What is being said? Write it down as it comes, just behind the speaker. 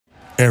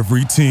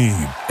Every team,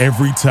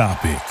 every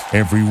topic,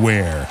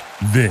 everywhere.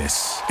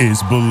 This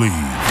is Believe.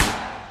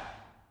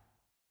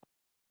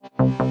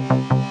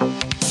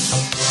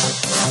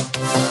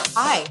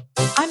 Hi,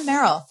 I'm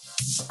Meryl.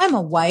 I'm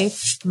a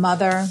wife,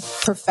 mother,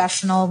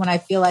 professional when I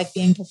feel like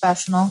being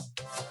professional.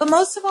 But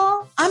most of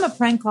all, I'm a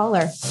prank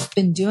caller.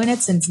 Been doing it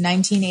since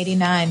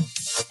 1989.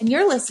 And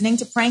you're listening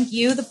to Prank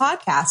You, the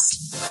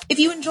podcast. If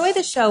you enjoy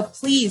the show,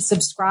 please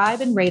subscribe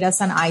and rate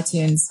us on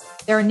iTunes.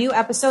 There are new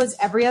episodes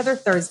every other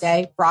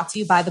Thursday, brought to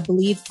you by the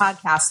Believe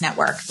Podcast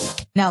Network.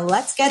 Now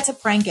let's get to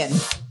pranking.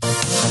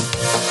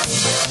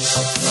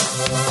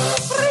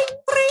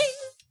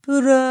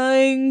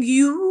 Prank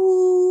you.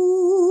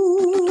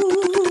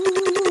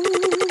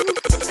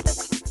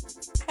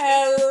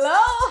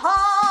 Aloha!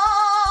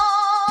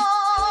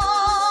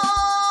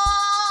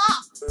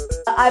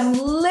 I'm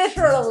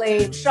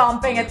literally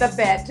chomping at the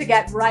bit to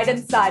get right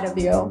inside of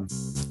you.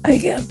 I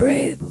can't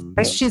breathe.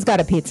 She's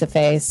got a pizza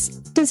face.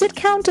 Does it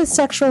count as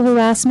sexual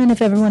harassment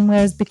if everyone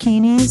wears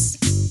bikinis?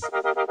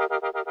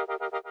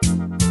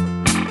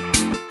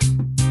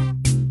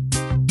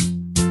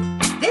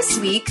 This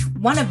week,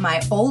 one of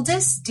my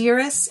oldest,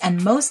 dearest,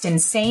 and most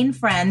insane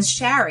friends,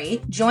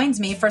 Shari, joins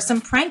me for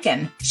some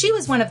pranking. She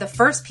was one of the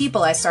first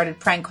people I started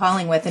prank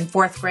calling with in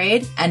 4th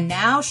grade, and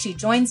now she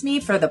joins me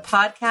for the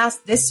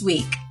podcast this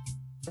week.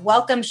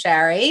 Welcome,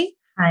 Shari.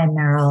 Hi,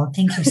 Meryl.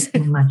 Thank you so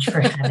much for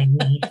having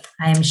me.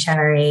 I'm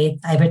Shari.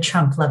 I have a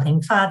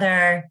Trump-loving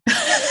father.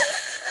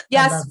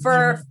 Yes,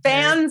 for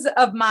fans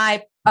of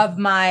my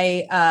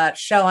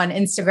show on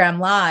Instagram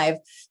Live,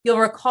 you'll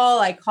recall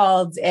I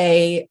called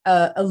a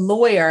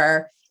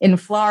lawyer in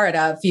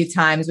Florida a few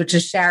times, which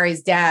is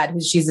Shari's dad,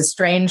 who she's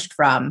estranged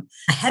from.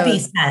 A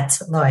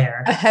heavy-set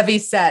lawyer. A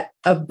heavy-set,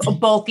 a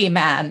bulky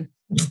man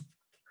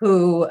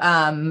who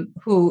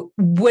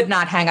would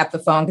not hang up the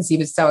phone because he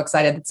was so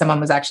excited that someone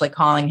was actually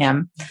calling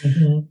him.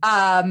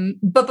 Mm-hmm.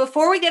 But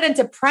before we get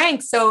into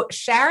pranks, so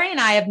Shari and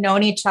I have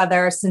known each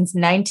other since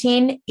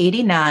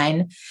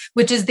 1989,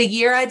 which is the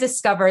year I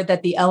discovered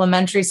that the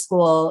elementary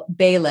school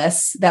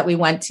Bayless that we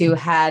went to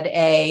had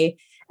a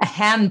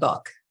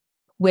handbook,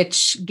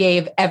 which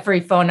gave every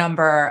phone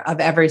number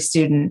of every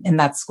student in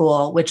that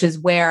school, which is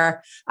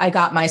where I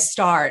got my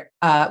start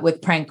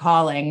with prank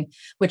calling,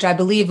 which I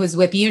believe was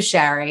with you,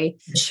 Shari.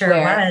 It sure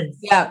was.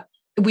 Yeah.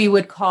 We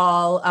would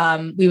call,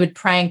 we would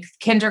prank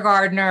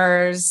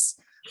kindergartners.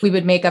 We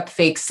would make up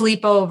fake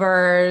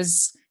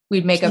sleepovers.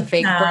 We'd make up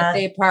fake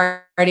birthday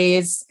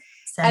parties.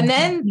 And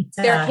then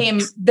there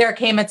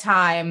came a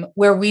time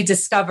where we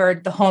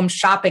discovered the Home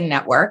Shopping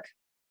Network.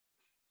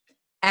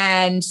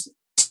 And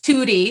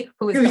Tootie,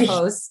 who was the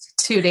host,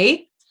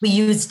 Tootie. We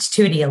used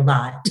Tootie a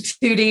lot.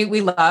 Tootie,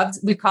 we loved.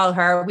 We called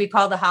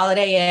the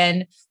Holiday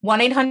Inn,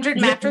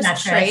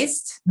 1-800-Mattress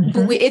Traced.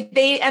 Mm-hmm.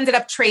 They ended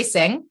up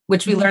tracing,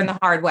 which we learned the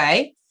hard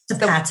way. To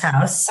Pat's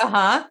house.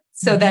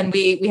 So then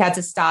we had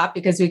to stop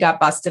because we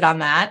got busted on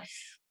that.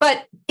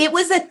 But it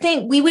was a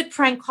thing. We would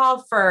prank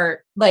call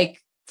for like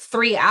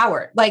 3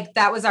 hours. Like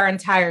that was our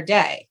entire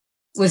day,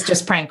 was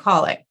just prank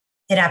calling.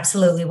 It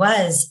absolutely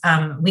was.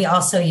 We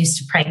also used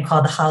to prank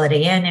call the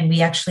Holiday Inn, and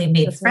we actually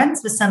made friends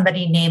with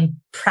somebody named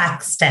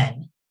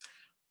Praxton.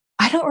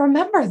 I don't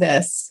remember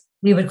this.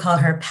 We would call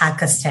her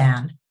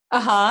Pakistan.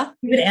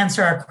 We would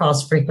answer our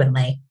calls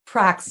frequently.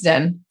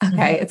 Praxton.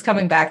 Okay, It's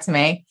coming back to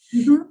me.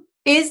 Mm-hmm.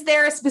 Is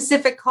there a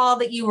specific call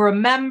that you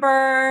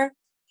remember?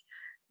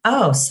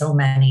 Oh, so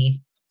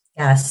many.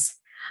 Yes.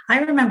 I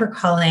remember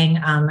calling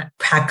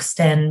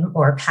Praxton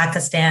or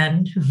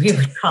Pakistan, we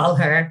would call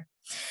her,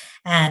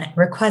 and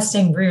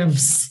requesting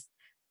rooms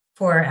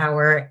for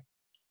our,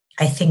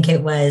 I think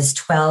it was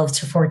 12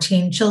 to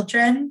 14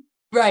 children.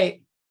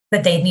 Right.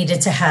 But they needed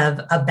to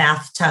have a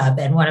bathtub,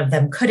 and one of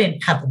them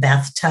couldn't have a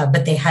bathtub,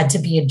 but they had to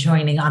be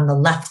adjoining on the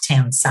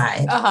left-hand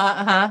side.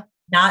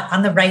 Not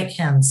on the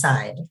right-hand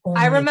side.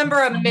 I remember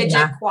a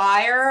midget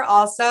choir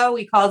also.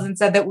 We called and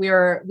said that we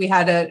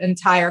had an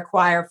entire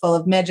choir full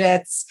of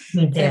midgets.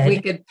 We did. If we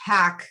could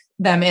pack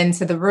them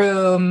into the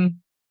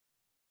room,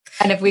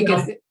 and if we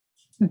could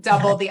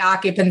double the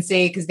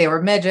occupancy because they were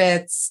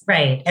midgets.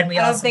 Right. And I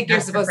don't think you're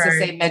supposed to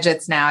say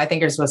midgets now. I think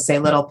you're supposed to say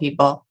little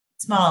people.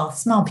 Small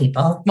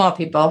people. Small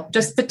people.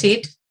 Just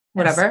petite.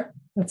 Whatever.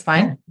 That's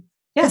fine.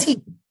 Yeah.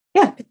 Petite.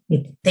 Yeah.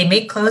 They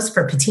make clothes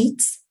for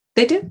petites.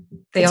 They do.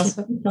 They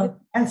also.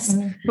 Yes.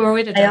 Who are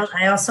we to judge?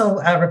 I also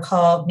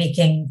recall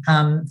making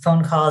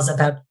phone calls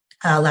about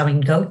allowing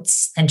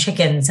goats and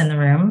chickens in the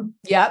room.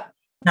 Yep.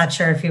 Not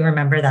sure if you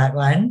remember that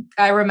one.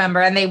 I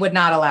remember, and they would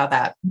not allow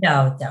that.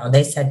 No,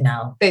 they said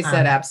no. They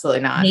said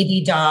absolutely not.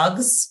 Maybe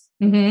dogs,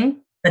 but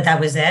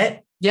that was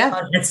it.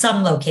 Yeah. At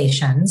some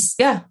locations.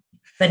 Yeah.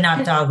 But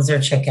not dogs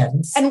or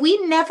chickens. And we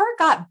never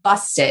got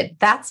busted.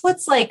 That's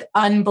what's like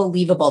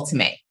unbelievable to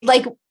me.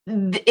 Like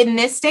in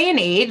this day and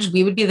age,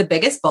 we would be the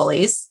biggest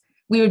bullies.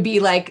 We would be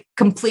like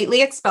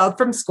completely expelled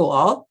from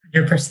school.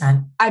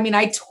 100%. I mean,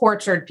 I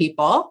tortured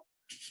people.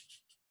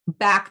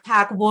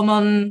 Backpack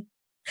woman.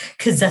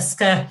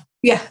 Kazeska.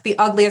 Yeah, the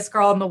ugliest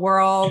girl in the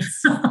world.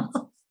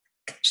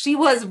 She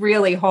was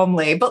really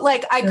homely, but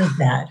like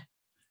bad.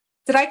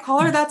 Did I call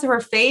her that to her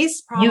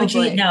face?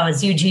 Probably. No,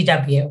 it's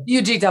UGW.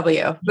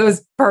 UGW. That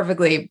was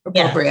perfectly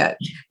appropriate.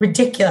 Yeah.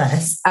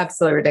 Ridiculous.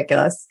 Absolutely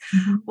ridiculous.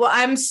 Mm-hmm. Well,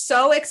 I'm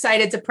so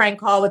excited to prank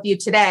call with you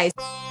today.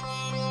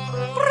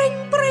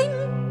 Bring,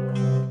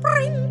 bring,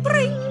 bring,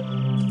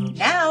 bring.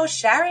 Now,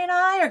 Shari and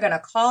I are going to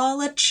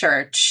call a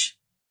church.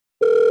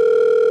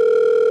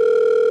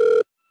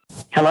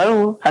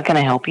 Hello, how can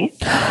I help you?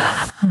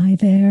 Hi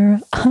there.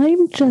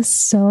 I'm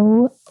just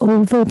so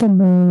over the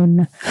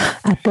moon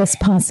at this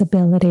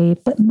possibility,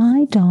 but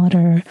my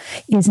daughter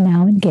is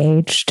now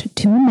engaged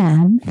to a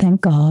man,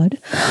 thank God.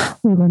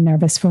 We were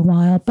nervous for a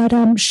while, but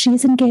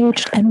she's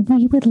engaged and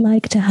we would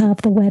like to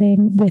have the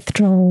wedding with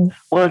Joel.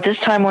 Well, at this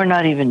time, we're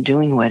not even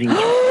doing weddings.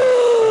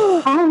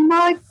 Oh,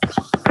 my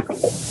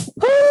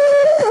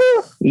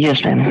God.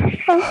 Yes, ma'am.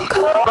 Oh,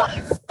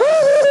 God.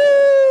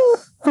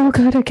 Oh,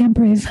 God, I can't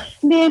breathe.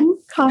 Ma'am,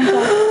 calm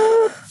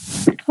down.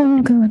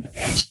 Oh, God.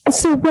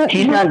 So what?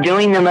 He's not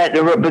doing them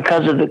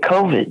because of the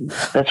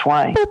COVID. That's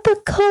why. But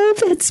the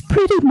COVID's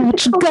pretty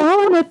much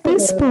gone at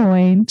this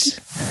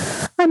point.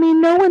 I mean,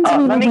 no one's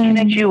moving. Let me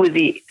connect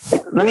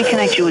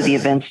you with the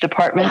events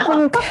department.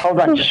 Okay. Hold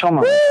on, just one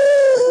moment.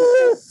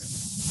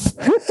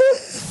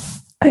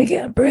 I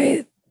can't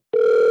breathe.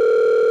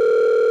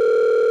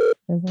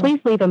 Please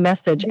leave a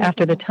message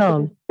after the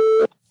tone.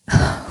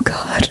 Oh,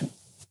 God.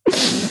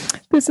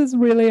 This is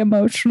really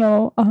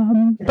emotional,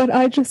 but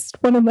I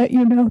just want to let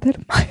you know that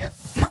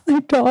my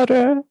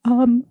daughter,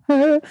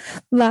 her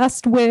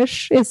last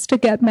wish is to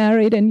get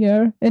married in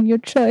your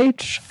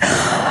church,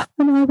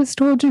 and I was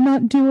told you're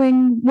not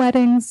doing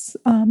weddings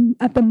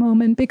at the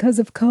moment because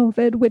of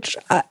COVID, which,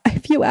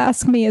 if you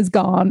ask me, is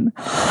gone.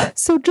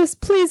 So just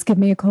please give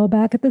me a call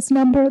back at this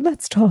number.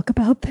 Let's talk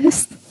about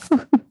this.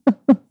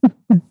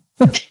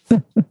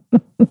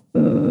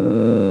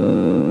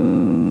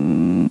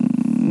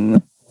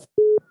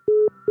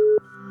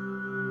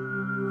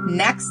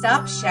 Next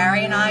up,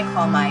 Shari and I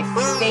call my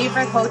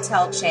favorite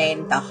hotel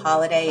chain, the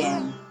Holiday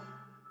Inn.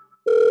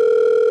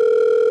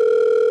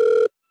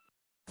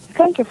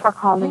 Thank you for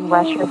calling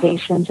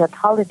reservations at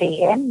Holiday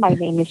Inn. My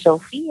name is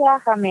Sophia.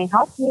 How may I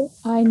help you?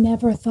 I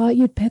never thought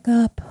you'd pick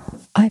up.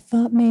 I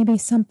thought maybe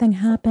something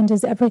happened.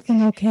 Is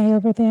everything okay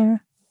over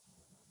there?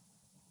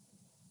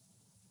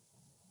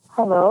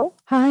 Hello?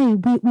 Hi,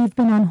 we've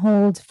been on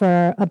hold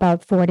for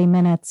about 40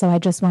 minutes, so I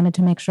just wanted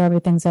to make sure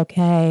everything's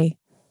okay.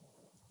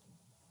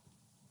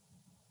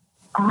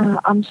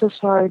 I'm so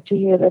sorry to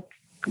hear that.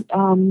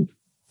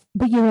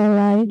 But you're all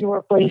right? You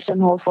were placed on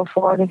hold for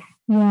 40.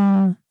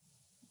 Yeah.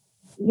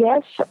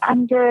 Yes,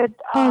 I'm good.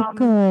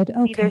 Good.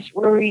 Okay.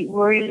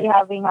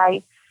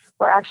 We're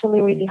actually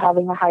really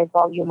having a high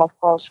volume of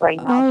calls right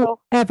now. So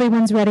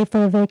everyone's ready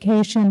for a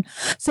vacation.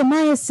 So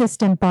my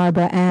assistant,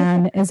 Barbara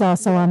Ann, is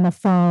also on the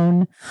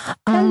phone.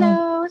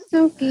 Hello,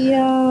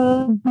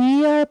 Sophia.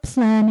 We are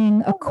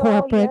planning a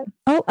corporate... Yes.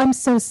 Oh, I'm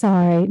so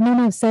sorry.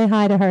 No, say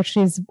hi to her.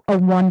 She's a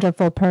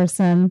wonderful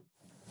person.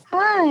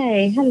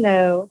 Hi.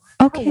 Hello.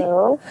 Okay.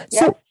 Hello.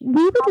 So yes.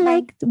 we would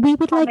like. May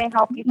I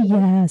help you today?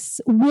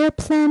 Yes, we're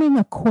planning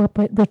a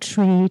corporate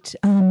retreat.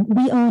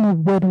 We own a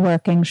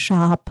woodworking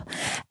shop,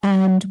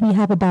 and we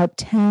have about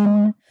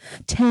 10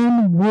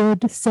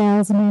 wood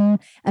salesmen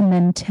and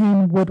then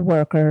 10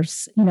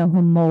 woodworkers,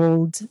 who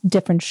mold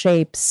different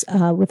shapes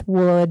with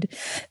wood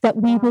that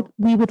we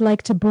would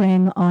like to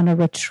bring on a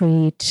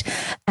retreat.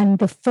 And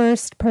the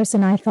first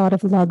person I thought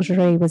of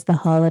luxury was the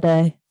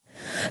Holiday.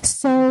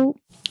 So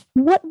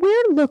what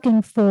we're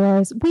looking for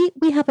is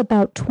we have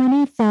about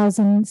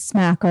 20,000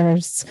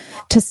 smackers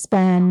to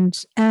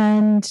spend,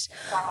 and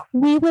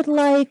we would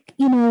like,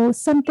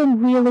 something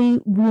really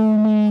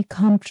roomy,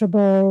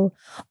 comfortable,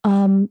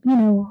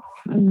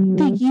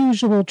 the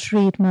usual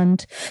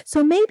treatment.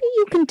 So maybe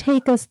you can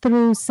take us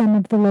through some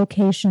of the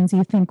locations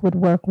you think would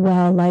work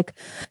well, like,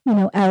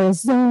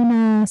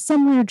 Arizona,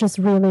 somewhere just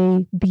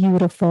really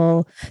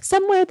beautiful,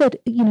 somewhere that,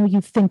 you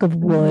think of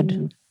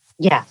wood.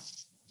 Yes.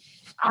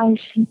 I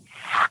see.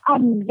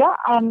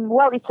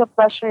 Well, it's a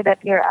pleasure that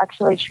you're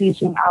actually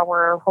choosing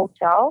our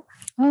hotel.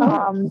 Where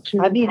else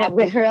would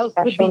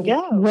we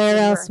go? Where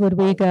else would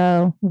we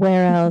go?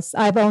 Where else?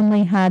 I've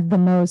only had the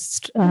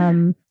most,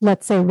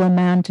 let's say,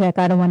 romantic.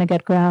 I don't want to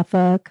get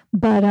graphic,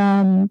 but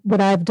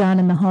what I've done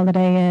in the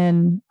Holiday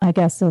Inn, I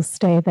guess will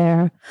stay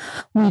there.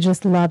 We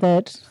just love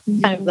it.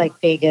 Kind of like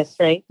Vegas,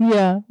 right?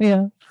 Yeah.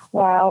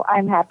 Wow,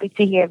 I'm happy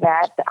to hear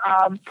that.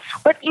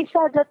 But you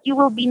said that you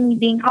will be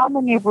needing how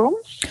many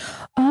rooms?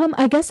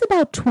 I guess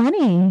about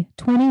 20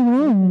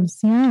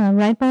 rooms. Yeah,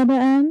 right, Barbara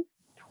Ann?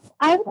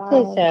 I would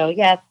say so,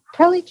 yeah.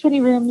 Probably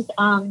 20 rooms.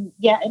 And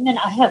then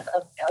I have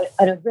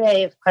an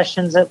array of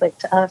questions I'd like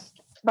to ask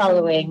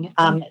following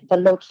the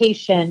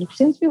location.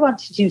 Since we want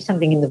to do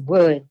something in the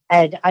wood,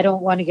 and I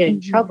don't want to get in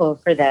trouble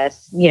for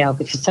this,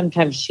 because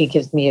sometimes she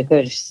gives me a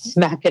good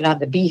smacking on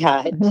the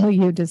behind. Well,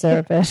 you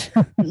deserve it.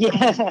 Yeah.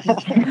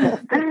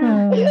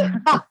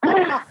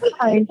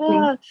 I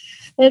see.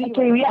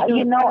 Okay,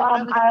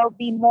 I'll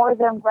be more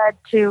than glad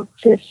to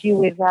assist you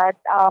with that.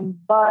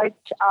 But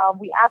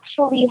we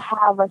actually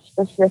have a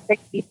specific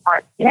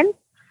department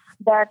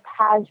that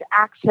has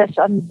access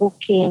on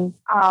booking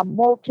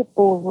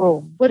multiple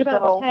rooms. What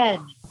about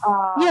 10?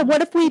 Yeah,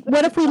 what if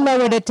we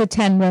lowered it to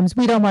 10 rooms?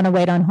 We don't want to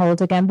wait on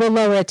hold again. We'll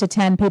lower it to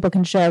 10. People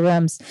can share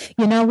rooms.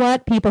 You know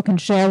what? People can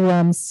share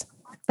rooms.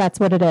 That's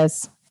what it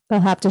is. They'll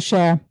have to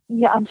share.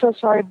 Yeah, I'm so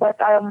sorry, but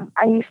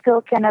I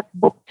still cannot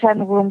book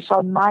 10 rooms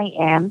on my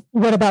end.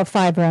 What about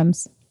 5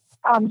 rooms?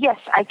 Yes,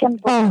 I can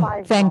book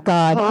 5 thank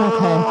rooms.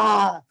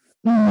 God.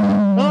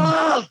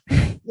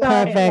 Okay.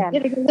 Perfect.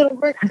 Getting a little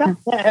worked up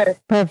there.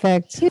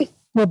 Perfect.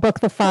 We'll book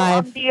the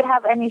 5. Do you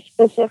have any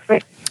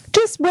specific?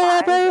 Just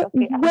wherever.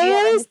 Okay.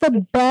 Where is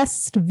the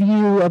best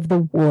view of the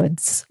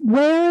woods?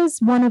 Where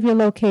is one of your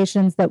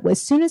locations that,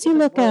 as soon as you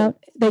look out,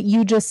 that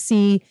you just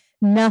see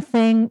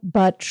nothing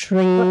but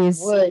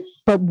trees,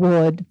 but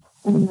wood?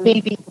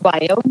 Maybe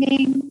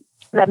Wyoming.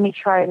 Let me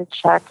try to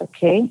check.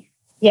 Okay.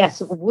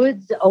 Yes,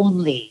 woods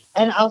only.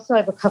 And also, I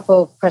have a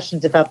couple of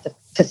questions about the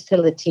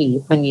facility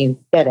when you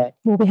get it.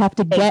 Well, we have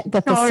to get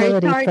the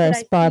facility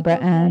first, Barbara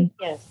Ann.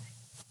 Yes.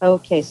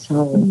 Okay,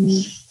 so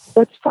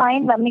that's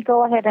fine. Let me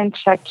go ahead and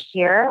check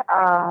here.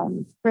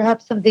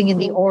 Perhaps something in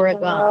the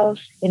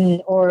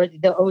Oregon or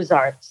the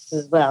Ozarks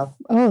as well.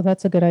 Oh,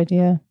 that's a good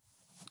idea.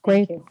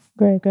 Great.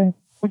 Great.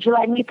 Would you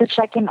like me to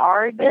check in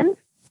Oregon?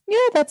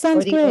 Yeah, that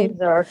sounds great.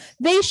 Ozarks.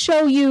 They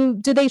show you.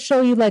 Do they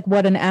show you like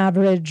what an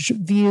average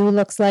view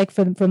looks like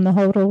from the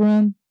hotel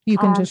room? You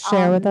can just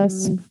share with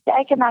us.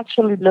 I can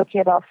actually look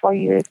it up for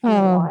you if you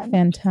want.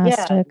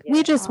 Fantastic. Yeah.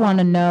 We just want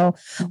to know.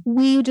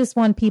 We just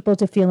want people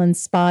to feel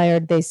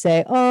inspired. They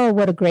say, oh,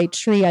 what a great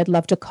tree. I'd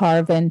love to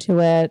carve into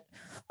it.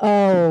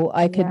 Oh,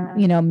 I could,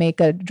 make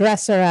a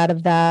dresser out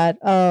of that.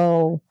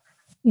 Oh,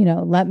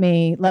 let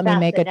me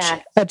make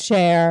a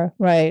chair.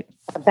 Right.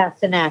 A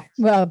bassinet.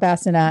 Well, a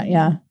bassinet.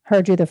 Yeah.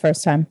 Heard you the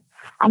first time.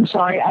 I'm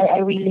sorry. I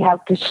really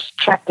have to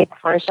check it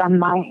first on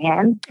my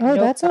end. Oh,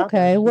 that's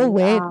okay. We'll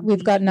wait.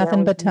 We've got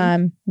nothing but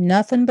time.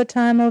 Nothing but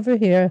time over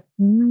here.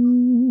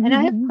 And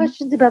I have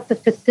questions about the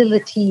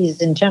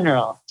facilities in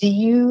general.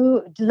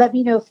 Let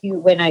me know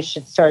when I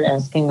should start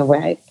asking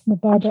away. Well,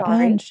 Barbara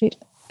Ann,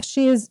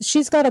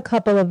 she's got a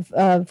couple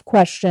of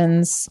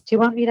questions. Do you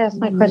want me to ask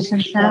my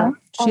questions now?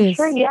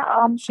 Sure,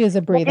 yeah. She has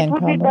a breathing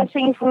problem. It would be best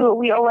if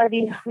we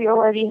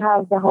already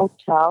have the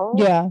hotel.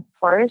 Yeah.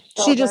 First.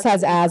 So she just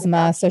has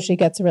asthma, so she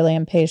gets really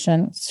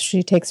impatient.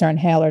 She takes her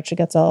inhaler, she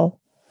gets all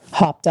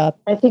hopped up.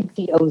 I think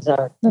the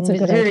Ozarks. That's a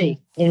good idea.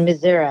 In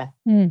Missouri.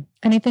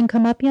 Anything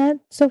come up yet,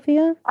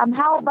 Sophia?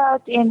 How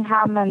about in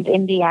Hammond,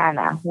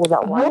 Indiana? Will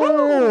that work?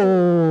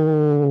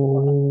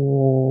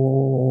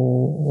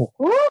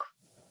 Oh.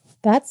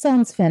 That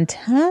sounds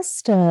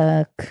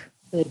fantastic.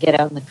 To get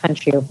out in the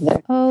country over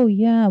there. Oh,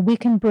 yeah. We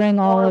can bring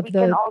all of We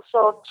can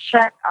also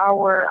check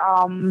our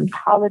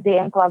holiday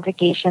and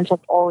qualifications at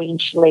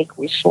Orange Lake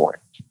Resort.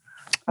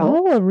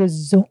 Oh, a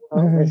resort.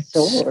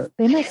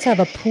 They must have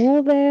a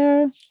pool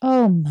there.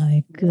 Oh,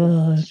 my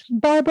God.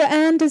 Barbara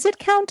Ann, does it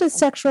count as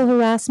sexual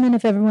harassment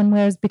if everyone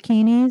wears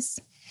bikinis?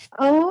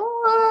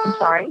 I'm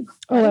sorry.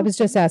 Oh, I was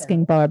just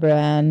asking Barbara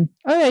Ann.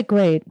 All right,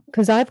 great.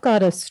 Because I've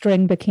got a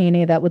string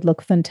bikini that would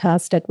look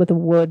fantastic with a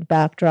wood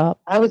backdrop.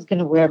 I was going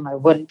to wear my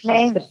wooden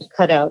piece with the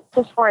cutout.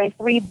 This is for a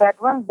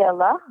 3-bedroom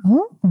villa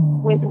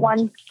with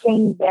 1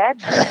 king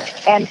bed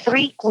and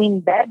 3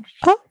 queen beds.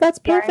 Oh, that's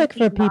perfect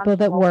for people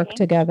that work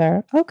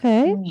together.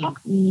 Okay.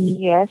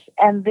 Yes,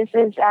 and this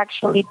is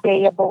actually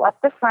payable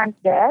at the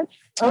front desk.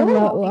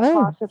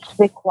 Deposits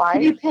required.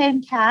 Can you pay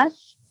in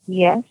cash?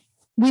 Yes.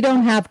 We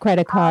don't have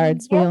credit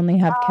cards. We only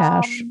have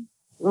cash.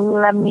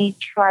 Let me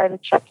try to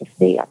check if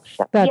they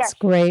accept. That's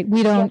great.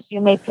 We don't. Yes,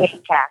 you may pay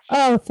cash.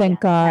 Oh,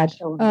 thank God.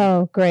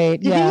 Oh,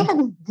 great. Do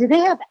they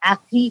have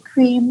acne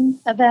cream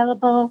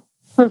available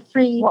for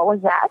free? What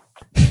was that?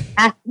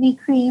 Acne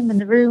cream in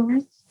the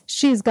rooms?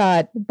 She's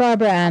got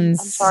Barbara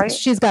Ann's.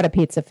 She's got a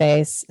pizza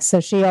face, so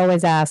she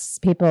always asks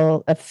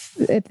people if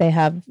they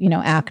have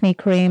acne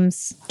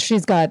creams.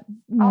 She's got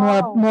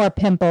more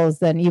pimples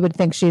than you would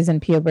think she's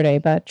in puberty,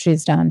 but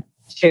she's done.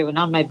 True, and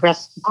on my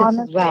breasts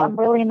Honestly, as well. I'm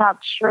really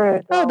not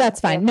sure. Oh, that's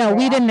fine. No,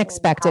 we didn't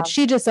expect it.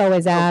 She just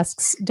always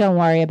asks. Don't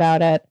worry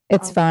about it.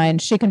 It's fine.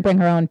 She can bring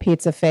her own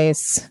pizza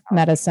face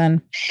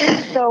medicine.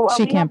 So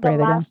she can't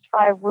breathe again.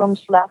 5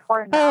 rooms left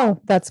for now.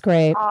 Oh, that's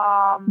great.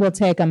 We'll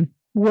take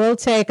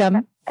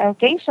them.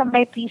 Okay, so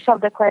may please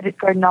have the credit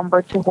card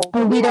number to hold.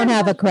 Oh, we don't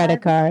have a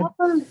credit card.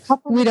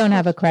 We don't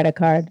have a credit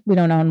card. We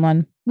don't own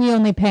one. We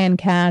only pay in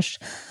cash.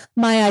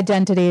 My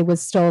identity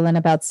was stolen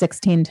about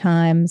 16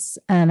 times.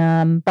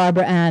 And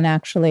Barbara Ann,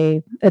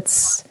 actually,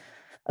 it's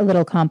a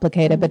little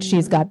complicated, but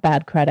she's got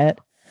bad credit.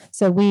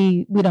 So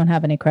we don't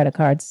have any credit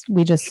cards.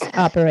 We just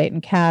operate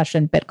in cash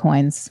and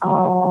Bitcoins.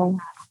 Oh,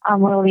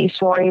 I'm really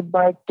sorry,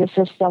 but the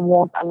system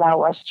won't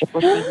allow us to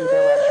proceed with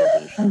the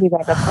reservation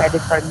without a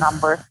credit card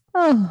number.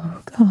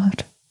 Oh,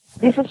 God.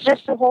 This is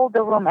just to hold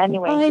the room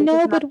anyway. I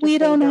know, but we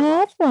don't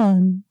have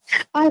one.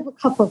 I have a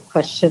couple of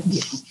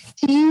questions.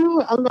 Do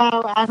you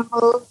allow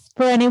animals?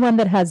 For anyone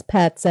that has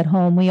pets at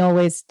home, we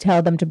always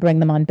tell them to bring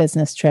them on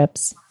business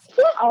trips.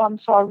 Oh, I'm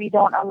sorry. We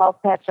don't allow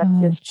pets at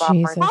this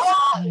property.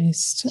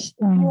 Jesus Christ.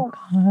 Oh,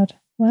 God.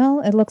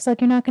 Well, it looks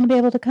like you're not going to be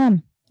able to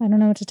come. I don't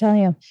know what to tell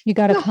you. You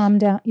got to calm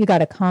down. You got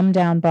to calm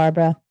down,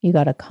 Barbara. You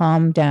got to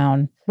calm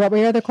down. What were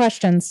your other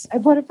questions?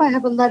 What if I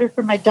have a letter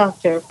from my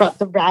doctor about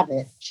the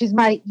rabbit? She's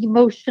my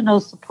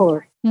emotional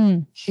support.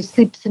 She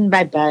sleeps in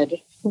my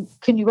bed.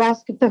 Can you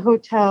ask if the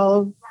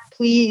hotel,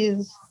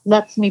 please,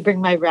 lets me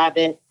bring my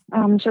rabbit?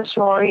 I'm so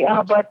sorry,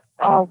 but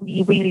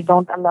we really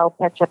don't allow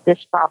pets at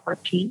this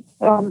property.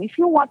 If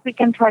you want, we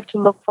can try to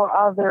look for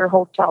other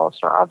hotels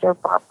or other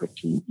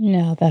properties.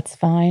 No, that's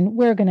fine.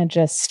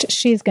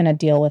 She's going to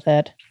deal with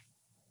it.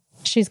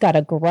 She's got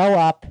to grow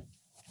up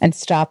and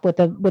stop with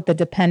the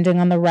depending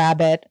on the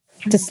rabbit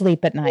to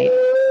sleep at night.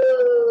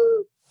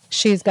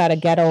 She's got to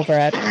get over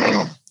it.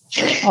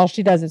 All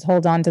she does is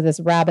hold on to this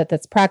rabbit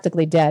that's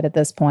practically dead at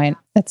this point.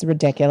 That's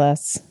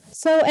ridiculous.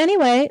 So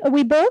anyway, are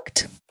we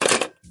booked?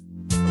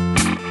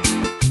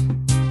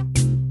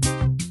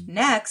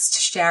 Next,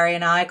 Shari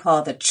and I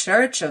call the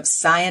Church of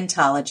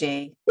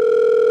Scientology.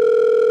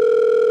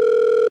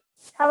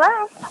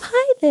 Hello.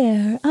 Hi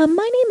there. My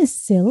name is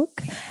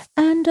Silk,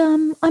 and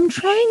I'm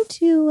trying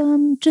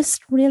to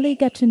just really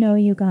get to know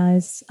you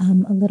guys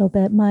a little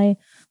bit. My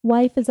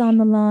wife is on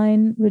the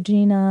line,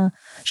 Regina.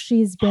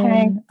 She's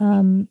been at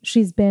the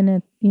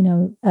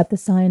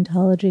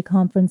Scientology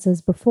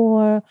conferences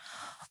before.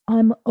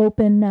 I'm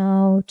open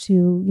now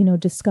to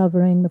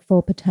discovering the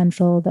full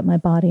potential that my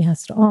body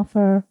has to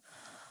offer.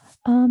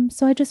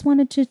 So I just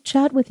wanted to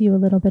chat with you a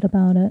little bit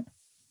about it.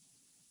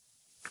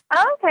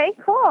 Oh, okay,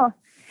 cool.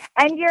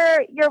 And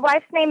your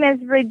wife's name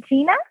is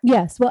Regina?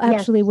 Yes. Well,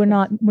 actually, Yes.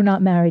 we're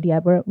not married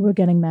yet. We're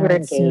getting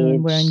married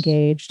soon. We're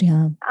engaged.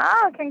 Yeah.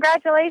 Oh,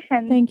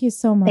 congratulations. Thank you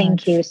so much.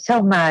 Thank you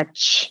so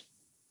much.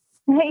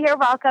 You're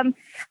welcome.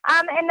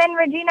 And then,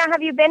 Regina,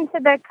 have you been to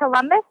the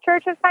Columbus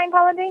Church of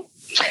Scientology?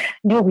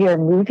 No, we are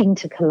moving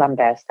to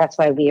Columbus. That's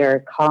why we are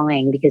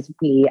calling, because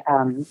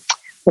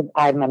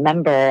I'm a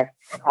member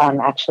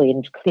actually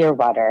in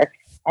Clearwater.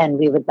 And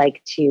we would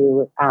like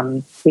to,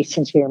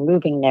 since we are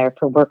moving there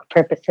for work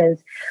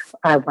purposes,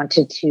 I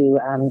wanted to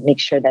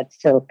make sure that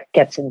Silk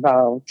gets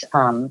involved,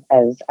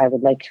 as I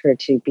would like her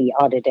to be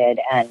audited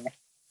and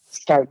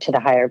start to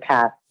the higher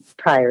path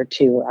prior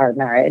to our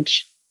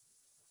marriage.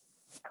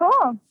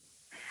 Cool.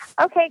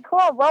 Okay,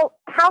 cool. Well,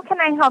 how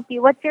can I help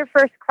you? What's your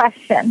first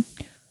question?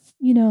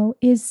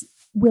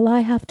 Will I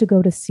have to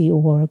go to Sea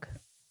Org?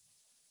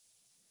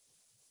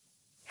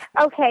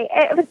 Okay.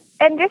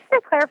 And just to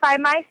clarify,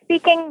 am I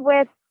speaking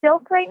with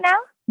Silk right now?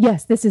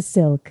 Yes, this is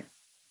Silk.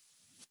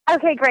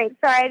 Okay, great.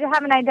 Sorry, I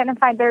haven't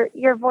identified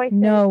your voice.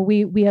 No,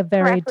 we have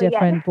very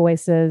different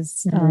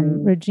voices.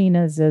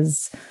 Regina's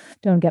is,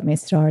 don't get me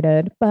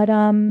started, but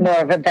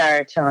more of a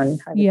baritone.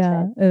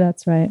 Yeah,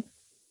 that's right.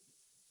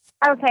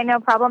 Okay, no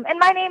problem. And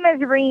my name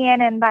is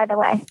Rhiannon, by the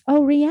way.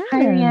 Oh, Rhiannon.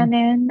 Hi,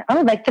 Rhiannon. Oh,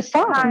 like the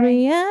song. Hi.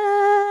 Rhiannon.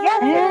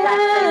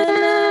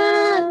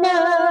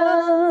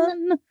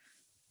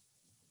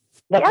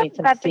 Yes,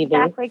 exactly. That's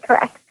exactly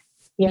correct.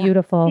 Yeah.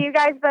 Beautiful. Do you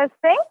guys both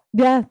sing?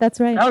 Yeah,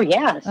 that's right. Oh,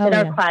 yeah. In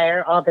our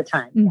choir all the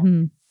time.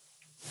 Mm-hmm.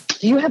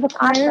 Do you have a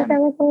choir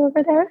available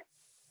over there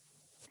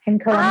in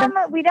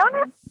Columbus? We don't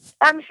have,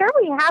 I'm sure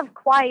we have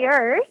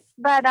choirs,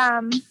 but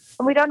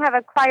we don't have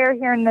a choir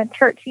here in the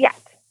church yet.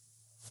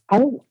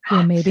 Oh,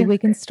 well, maybe we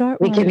can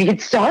start. We can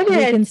start it. We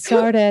can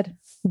start it.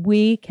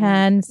 We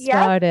can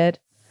start it.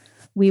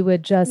 We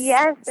would just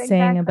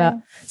sing about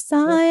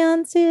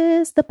science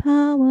is the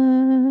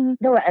power.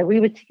 No, we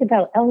would sing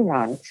about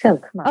Elron. So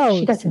come on,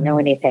 she doesn't know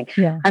anything.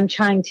 Yeah. I'm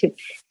trying to.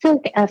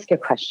 So ask your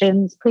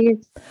questions,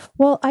 please.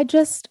 Well, I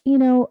just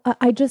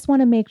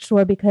want to make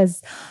sure,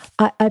 because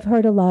I've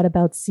heard a lot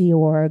about Sea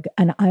Org,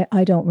 and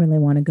I don't really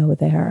want to go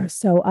there.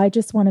 So I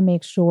just want to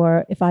make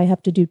sure if I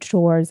have to do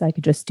chores, I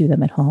could just do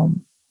them at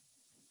home.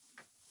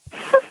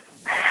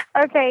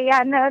 Okay,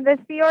 yeah, no, the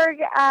Sea Org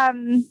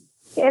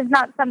is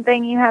not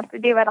something you have to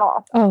do at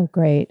all. Oh,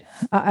 great!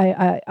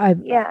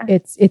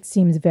 It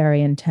seems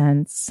very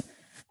intense,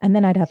 and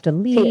then I'd have to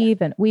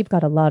leave, and we've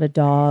got a lot of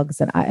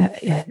dogs, and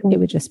it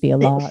would just be a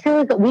lot.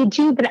 So we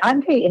do, but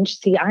I'm very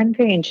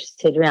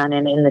interested,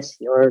 Rhiannon, in the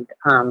Sea Org.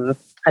 I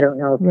don't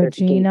know if there's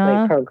a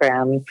gateway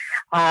program.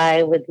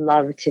 I would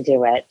love to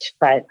do it,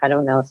 but I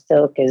don't know.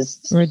 Silk is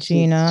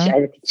she's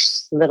a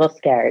little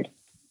scared.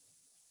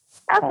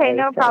 Okay,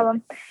 no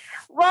problem.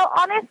 Well,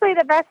 honestly,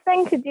 the best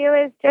thing to do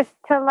is just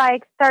to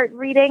start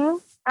reading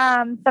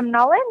some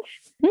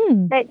knowledge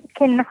that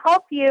can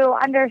help you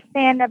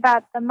understand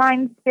about the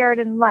mind, spirit,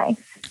 and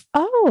life.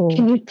 Oh.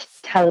 Can you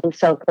tell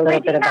Silk a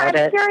little bit about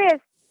it? I'm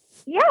curious.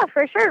 Yeah,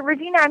 for sure.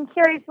 Regina, I'm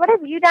curious. What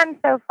have you done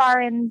so far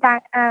in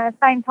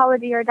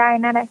Scientology or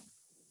Dianetics?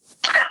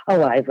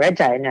 Oh, I've read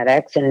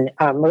Dianetics and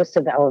most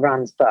of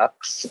Elron's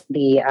books,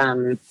 the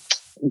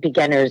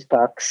beginner's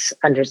books,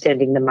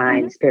 Understanding the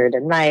Mind, Spirit,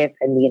 and Life,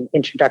 and the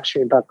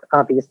introductory book,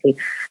 obviously,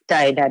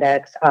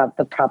 Dianetics,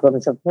 The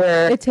Problems of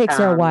Work. It takes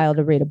her a while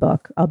to read a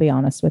book, I'll be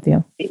honest with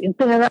you.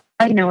 But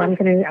I know I'm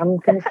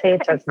gonna say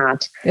it does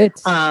not.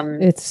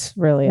 It's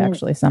really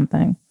actually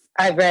something.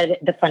 I've read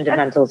The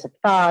Fundamentals of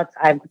Thoughts.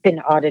 I've been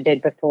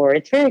audited before.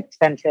 It's very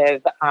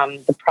expensive,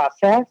 the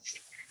process,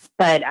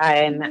 but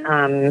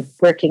I'm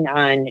working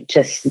on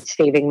just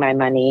saving my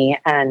money,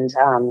 and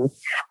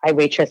I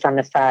waitress on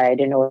the side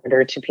in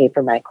order to pay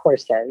for my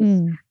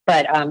courses.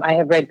 But I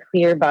have read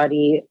Clear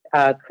Body,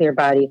 Clear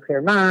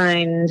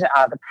Mind,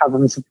 The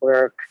Problems of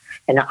Work,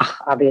 and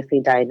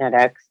obviously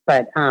Dianetics.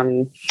 But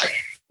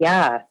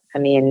yeah, I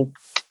mean,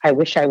 I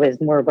wish I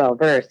was more well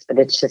versed, but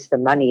it's just the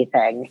money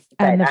thing.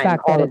 And the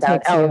fact that it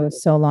takes you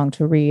so long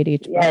to read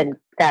each book. And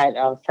that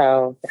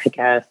also, I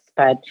guess.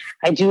 But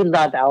I do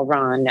love L.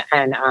 Ron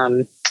and,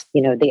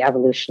 the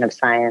evolution of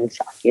science,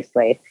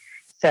 obviously.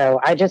 So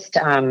I just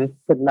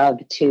would love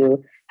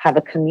to have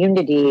a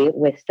community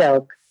with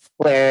Silk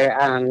where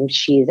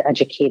she's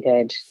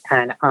educated,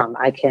 and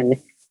I can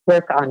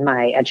work on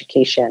my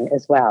education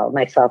as well,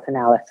 my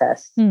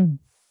self-analysis.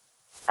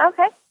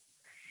 Okay.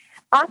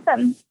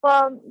 Awesome.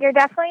 Well, you're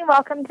definitely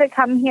welcome to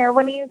come here.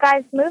 When are you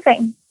guys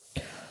moving?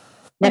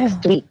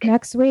 Next week.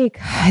 Next week.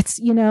 It's,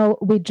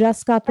 we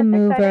just got the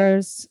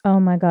movers.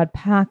 Oh my God,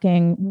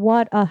 packing.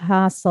 What a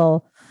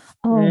hassle.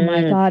 Oh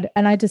my God.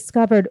 And I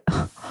discovered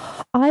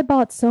I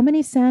bought so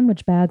many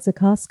sandwich bags at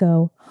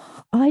Costco.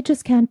 I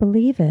just can't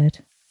believe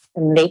it.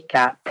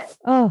 Makeup.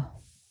 Oh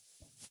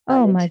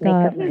my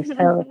God.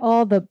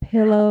 All the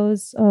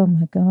pillows. Oh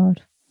my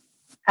God.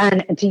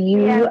 And do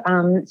you,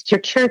 does your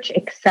church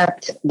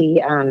accept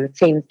the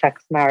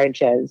same-sex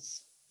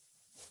marriages?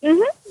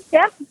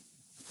 Yep.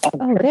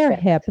 Oh, they're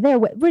hip. They're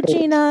with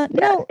Regina.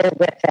 Yeah, they're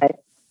with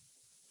it.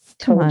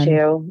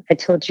 I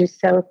told you,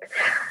 Silk.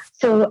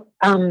 So,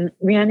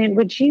 Rhiannon,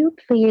 would you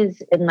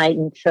please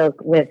enlighten Silk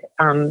with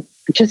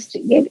just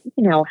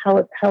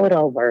how it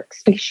all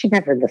works? Because she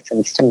never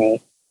listens to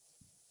me.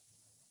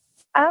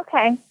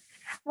 Okay.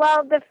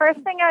 Well, the first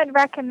thing I would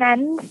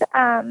recommend,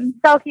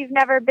 Silk, you've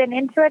never been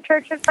into a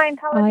Church of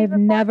Scientology I've before?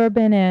 never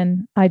been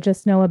in. I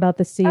just know about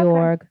the Sea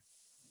Org.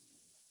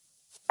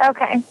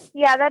 Okay.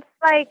 Yeah, that's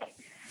like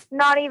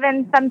not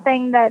even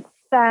something that's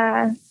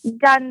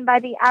done by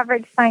the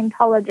average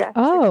Scientologist.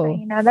 Oh.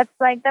 So, that's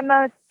like the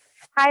most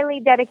highly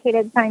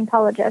dedicated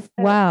Scientologist.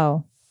 So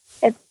wow.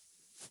 It's,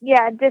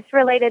 just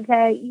related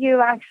to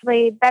you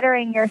actually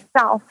bettering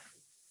yourself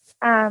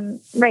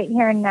right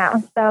here and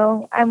now.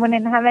 So I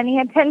wouldn't have any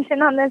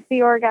attention on the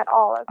Sea Org at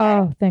all. Okay?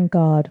 Oh, thank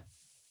God.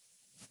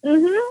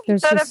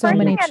 There's so just so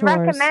many chores. The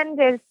first thing I'd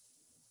recommend is,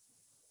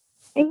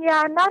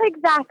 not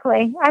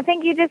exactly. I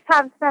think you just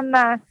have some,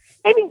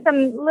 maybe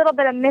some little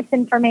bit of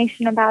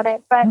misinformation about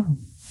it. But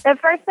the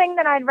first thing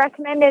that I'd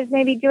recommend is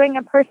maybe doing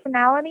a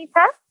personality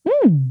test.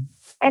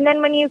 And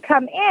then when you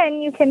come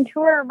in, you can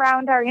tour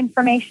around our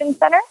information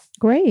center.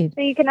 Great.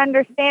 So you can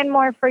understand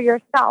more for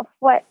yourself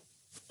what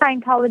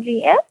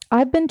Scientology is.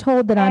 I've been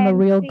told that I'm a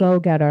real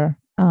go-getter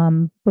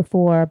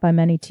before by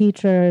many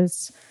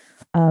teachers,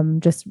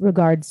 just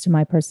regards to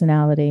my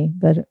personality,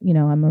 that,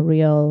 I'm a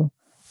real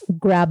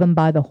grab them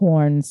by the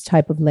horns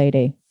type of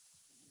lady.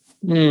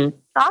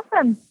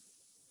 Awesome.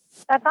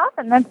 That's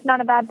awesome. That's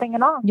not a bad thing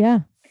at all. Yeah.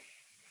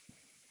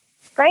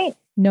 Great.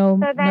 No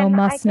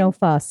muss, no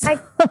fuss. I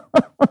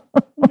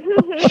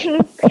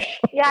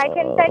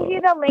can send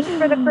you the link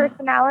for the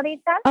personality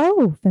test.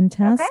 Oh,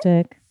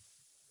 fantastic. Okay?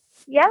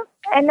 Yep.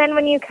 And then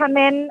when you come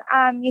in,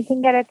 you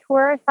can get a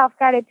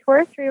self-guided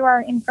tour through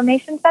our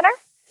information center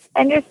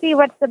and just see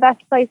what's the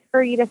best place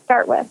for you to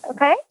start with.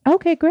 Okay?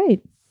 Okay,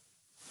 great.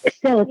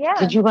 So,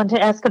 did you want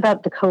to ask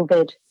about the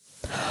COVID?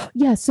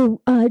 Yeah, so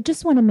I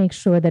just want to make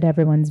sure that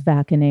everyone's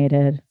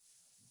vaccinated.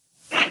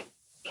 So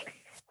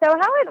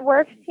how it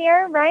works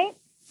here, right,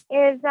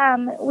 is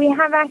we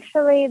have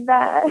actually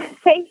the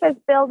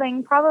safest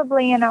building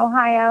probably in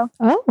Ohio.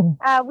 Oh.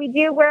 We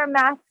do wear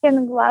masks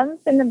and gloves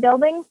in the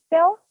building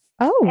still.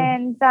 Oh.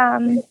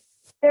 And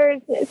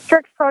there's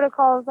strict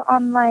protocols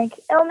on like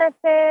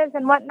illnesses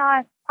and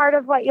whatnot. Part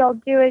of what you'll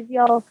do is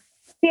you'll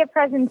see a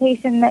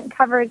presentation that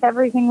covers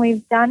everything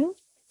we've done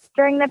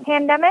during the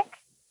pandemic.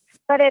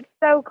 But it's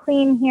so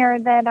clean here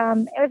that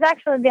it was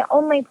actually the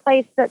only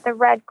place that the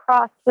Red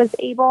Cross was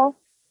able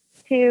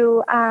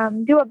to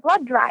do a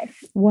blood drive.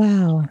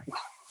 Wow.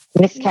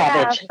 Miss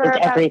Cabbage is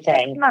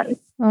everything.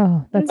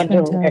 Oh, that's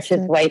fantastic.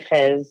 His wife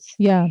is.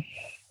 Yeah.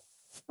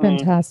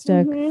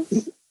 Fantastic.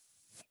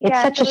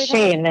 It's such a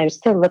shame. They're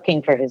still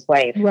looking for his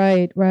wife.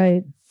 Right.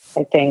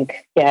 I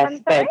think.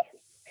 Yes. But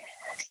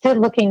still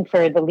looking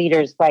for the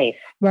leader's wife.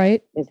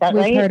 Right. Is that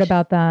right? We've heard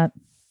about that.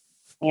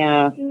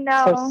 Yeah.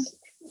 No.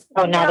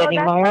 Not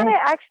anymore? That's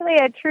not actually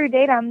a true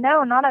datum.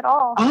 No, not at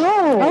all.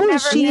 Oh,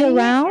 is she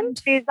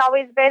around? She's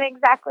always been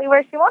exactly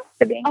where she wants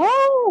to be.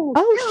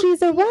 Oh,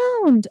 she's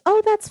around.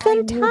 Oh, that's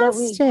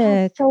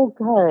fantastic. So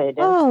good.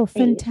 Oh,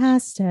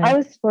 fantastic. I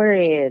was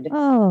worried.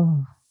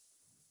 Oh.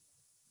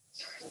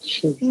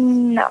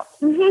 No.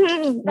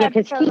 Yeah,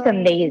 because he's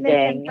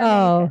amazing.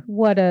 Oh,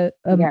 what a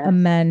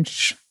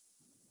mensch.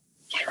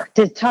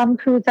 Did Tom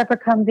Cruise ever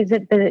come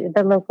visit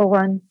the local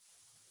one?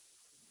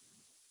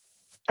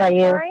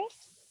 Sorry?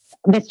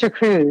 Mr.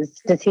 Cruz,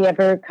 does he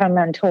ever come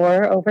on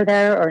tour over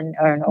there or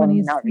when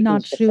he's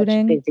not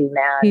shooting? Such a busy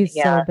man. He's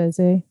so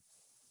busy.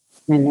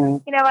 I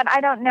know. You know what? I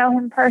don't know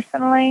him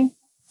personally.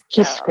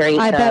 He's great.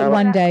 I bet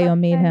one day you'll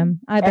meet him.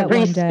 I bet every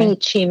one day.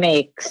 speech he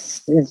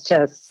makes is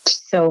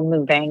just so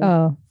moving.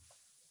 Oh,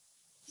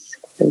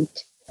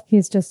 Sweet.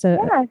 he's just a.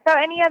 Yeah. So,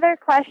 any other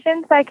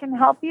questions I can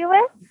help you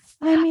with?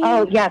 I mean,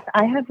 Oh, yes.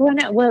 I have one.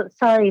 Well,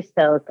 sorry,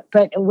 Silk,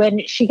 but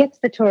when she gets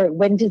the tour,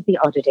 when does the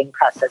auditing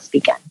process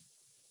begin?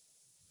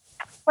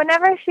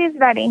 Whenever she's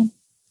ready.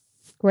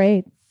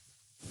 great.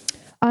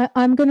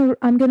 I'm gonna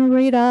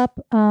read up.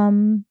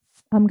 I'm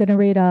gonna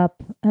read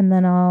up, and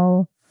then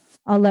I'll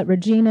let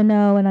Regina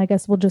know, and I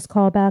guess we'll just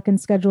call back and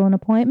schedule an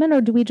appointment,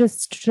 or do we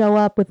just show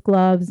up with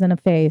gloves and a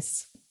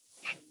face?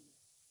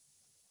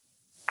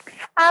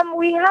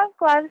 We have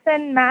gloves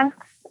and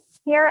masks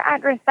here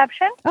at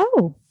reception.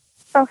 Oh,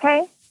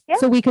 Okay. Yeah.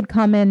 so we could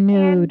come in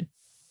nude.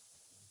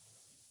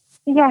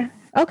 Yeah.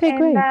 Okay,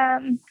 great.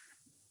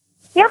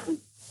 Yep.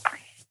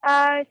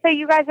 So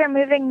you guys are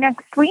moving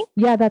next week?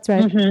 Yeah, that's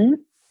right. Mm-hmm.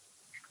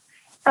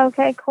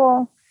 Okay,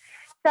 cool.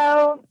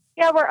 So,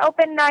 yeah, we're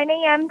open 9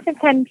 a.m. to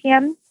 10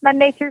 p.m.,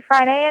 Monday through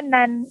Friday, and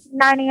then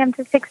 9 a.m.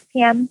 to 6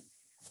 p.m.,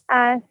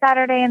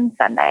 Saturday and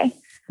Sunday.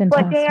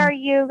 Fantastic. What day are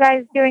you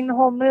guys doing the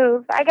whole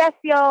move? I guess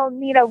you'll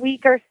need a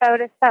week or so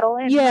to settle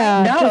in.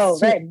 Yeah. No,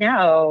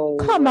 no.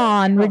 Come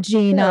on,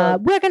 Regina.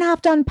 We're going to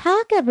have to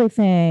unpack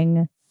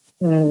everything.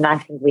 I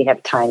think we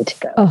have time to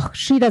go. Oh,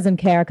 she doesn't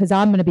care because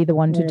I'm going to be the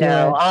one to do it.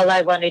 All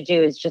I want to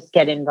do is just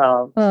get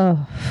involved.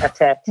 Oh. That's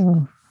it.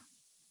 Oh.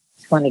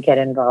 Just want to get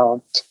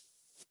involved.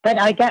 But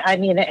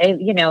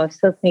if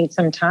Silk needs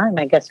some time,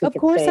 I guess we Of could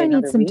course say I need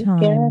another some week.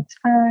 time. Yeah, it's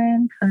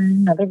fine.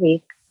 Another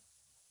week.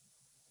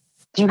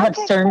 Do you have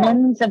Okay,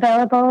 sermons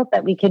available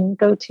that we can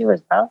go to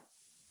as well?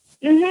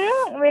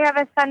 Mm-hmm. We have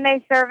a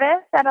Sunday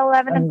service at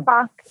 11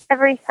 o'clock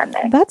every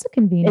Sunday. That's a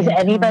convenient. Is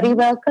anybody time.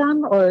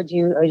 welcome, or do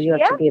you have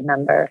Yeah. to be a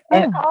member?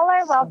 All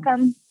are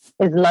welcome.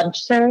 Is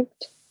lunch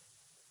served?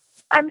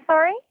 I'm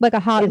sorry? Like a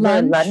hot Is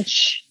there lunch?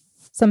 lunch?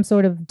 Some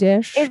sort of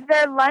dish? Is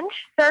there lunch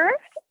served?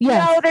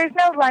 Yes. No, there's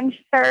no lunch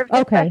served,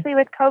 Okay. especially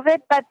with COVID,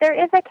 but there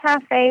is a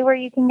cafe where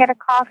you can get a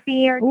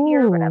coffee or tea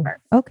or whatever.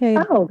 Okay.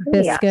 Oh, great.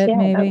 Biscuit, Yeah,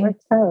 maybe. that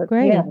works out.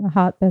 Great. Yeah. A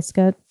hot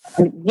biscuit.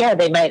 Yeah,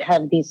 they might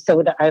have these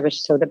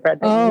Irish soda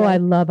bread. that you Oh, I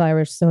like. love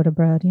Irish soda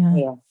bread. Yeah.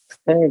 Yeah, it's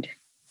good.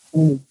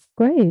 Mm.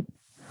 Great.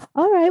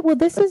 All right. Well,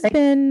 this has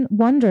been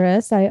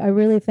wondrous. I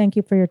really thank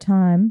you for your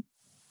time.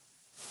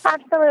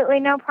 Absolutely,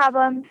 no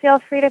problem. Feel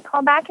free to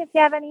call back if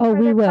you have any Oh, further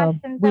we will.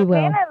 questions. We okay,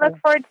 will. and I look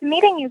forward to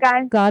meeting you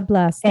guys. God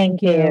bless.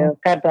 Thank you.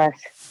 God bless.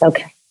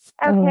 Okay.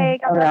 Okay,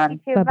 God bless you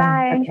too. Bye-bye.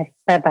 Bye. Okay.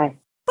 Bye-bye.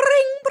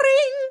 Bring,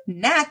 bring.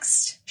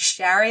 Next,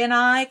 Sherry and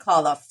I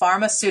call a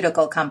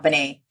pharmaceutical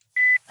company.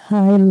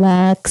 Hi,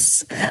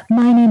 Lex.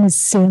 My name is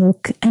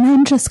Silk, and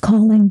I'm just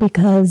calling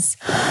because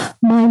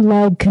my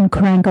leg can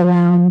crank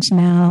around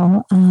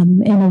now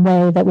in a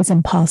way that was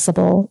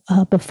impossible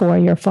before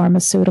your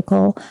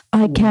pharmaceutical.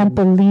 I can't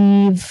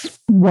believe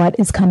what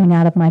is coming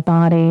out of my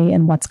body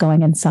and what's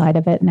going inside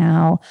of it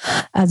now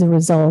as a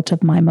result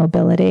of my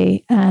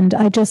mobility. And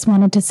I just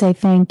wanted to say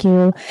thank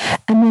you,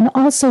 and then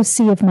also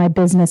see if my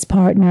business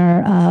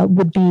partner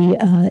would be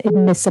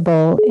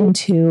admissible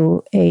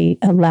into a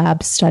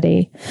lab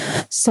study.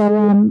 So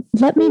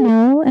let me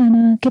know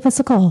and give us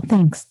a call.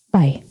 Thanks.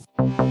 Bye.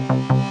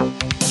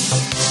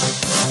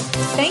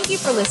 Thank you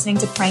for listening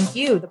to Prank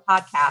You, the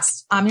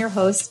podcast. I'm your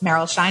host,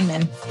 Meryl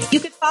Scheinman. You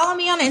could follow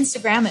me on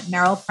Instagram at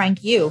Meryl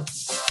Prank You.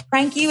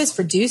 Prank You is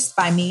produced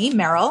by me,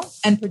 Meryl,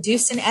 and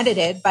produced and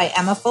edited by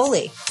Emma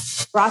Foley.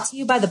 Brought to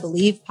you by the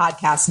Believe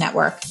Podcast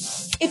Network.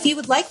 If you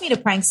would like me to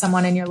prank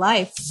someone in your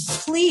life,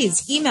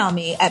 please email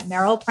me at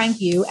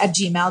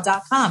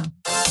merylprankyou@gmail.com.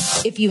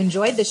 If you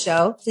enjoyed the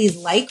show, please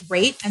like,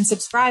 rate, and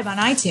subscribe on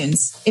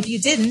iTunes. If you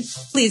didn't,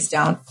 please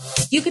don't.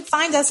 You can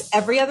find us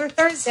every other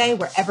Thursday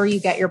wherever you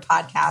get your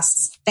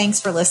podcasts.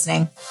 Thanks for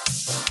listening.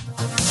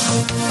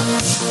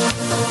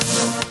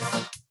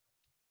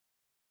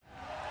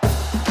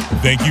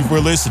 Thank you for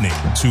listening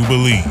to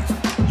Believe.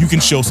 You can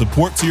show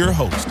support to your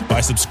host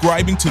by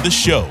subscribing to the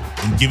show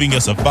and giving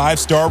us a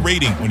 5-star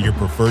rating on your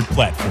preferred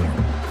platform.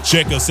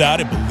 Check us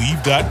out at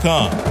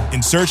Believe.com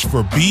and search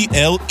for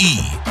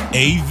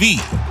BLEAV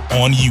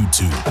on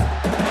YouTube.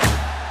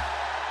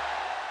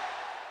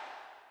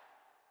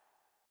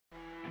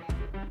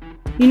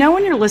 You know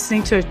when you're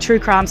listening to a true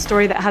crime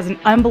story that has an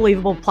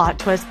unbelievable plot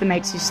twist that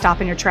makes you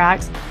stop in your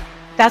tracks?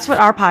 That's what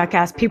our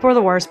podcast, People Are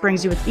the Worst,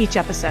 brings you with each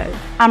episode.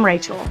 I'm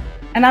Rachel.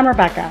 And I'm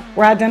Rebecca.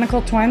 We're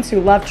identical twins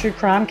who love true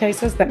crime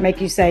cases that make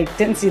you say,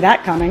 didn't see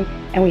that coming,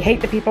 and we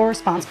hate the people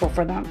responsible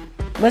for them.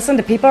 Listen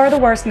to People Are the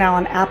Worst now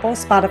on Apple,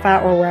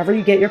 Spotify, or wherever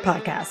you get your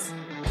podcasts.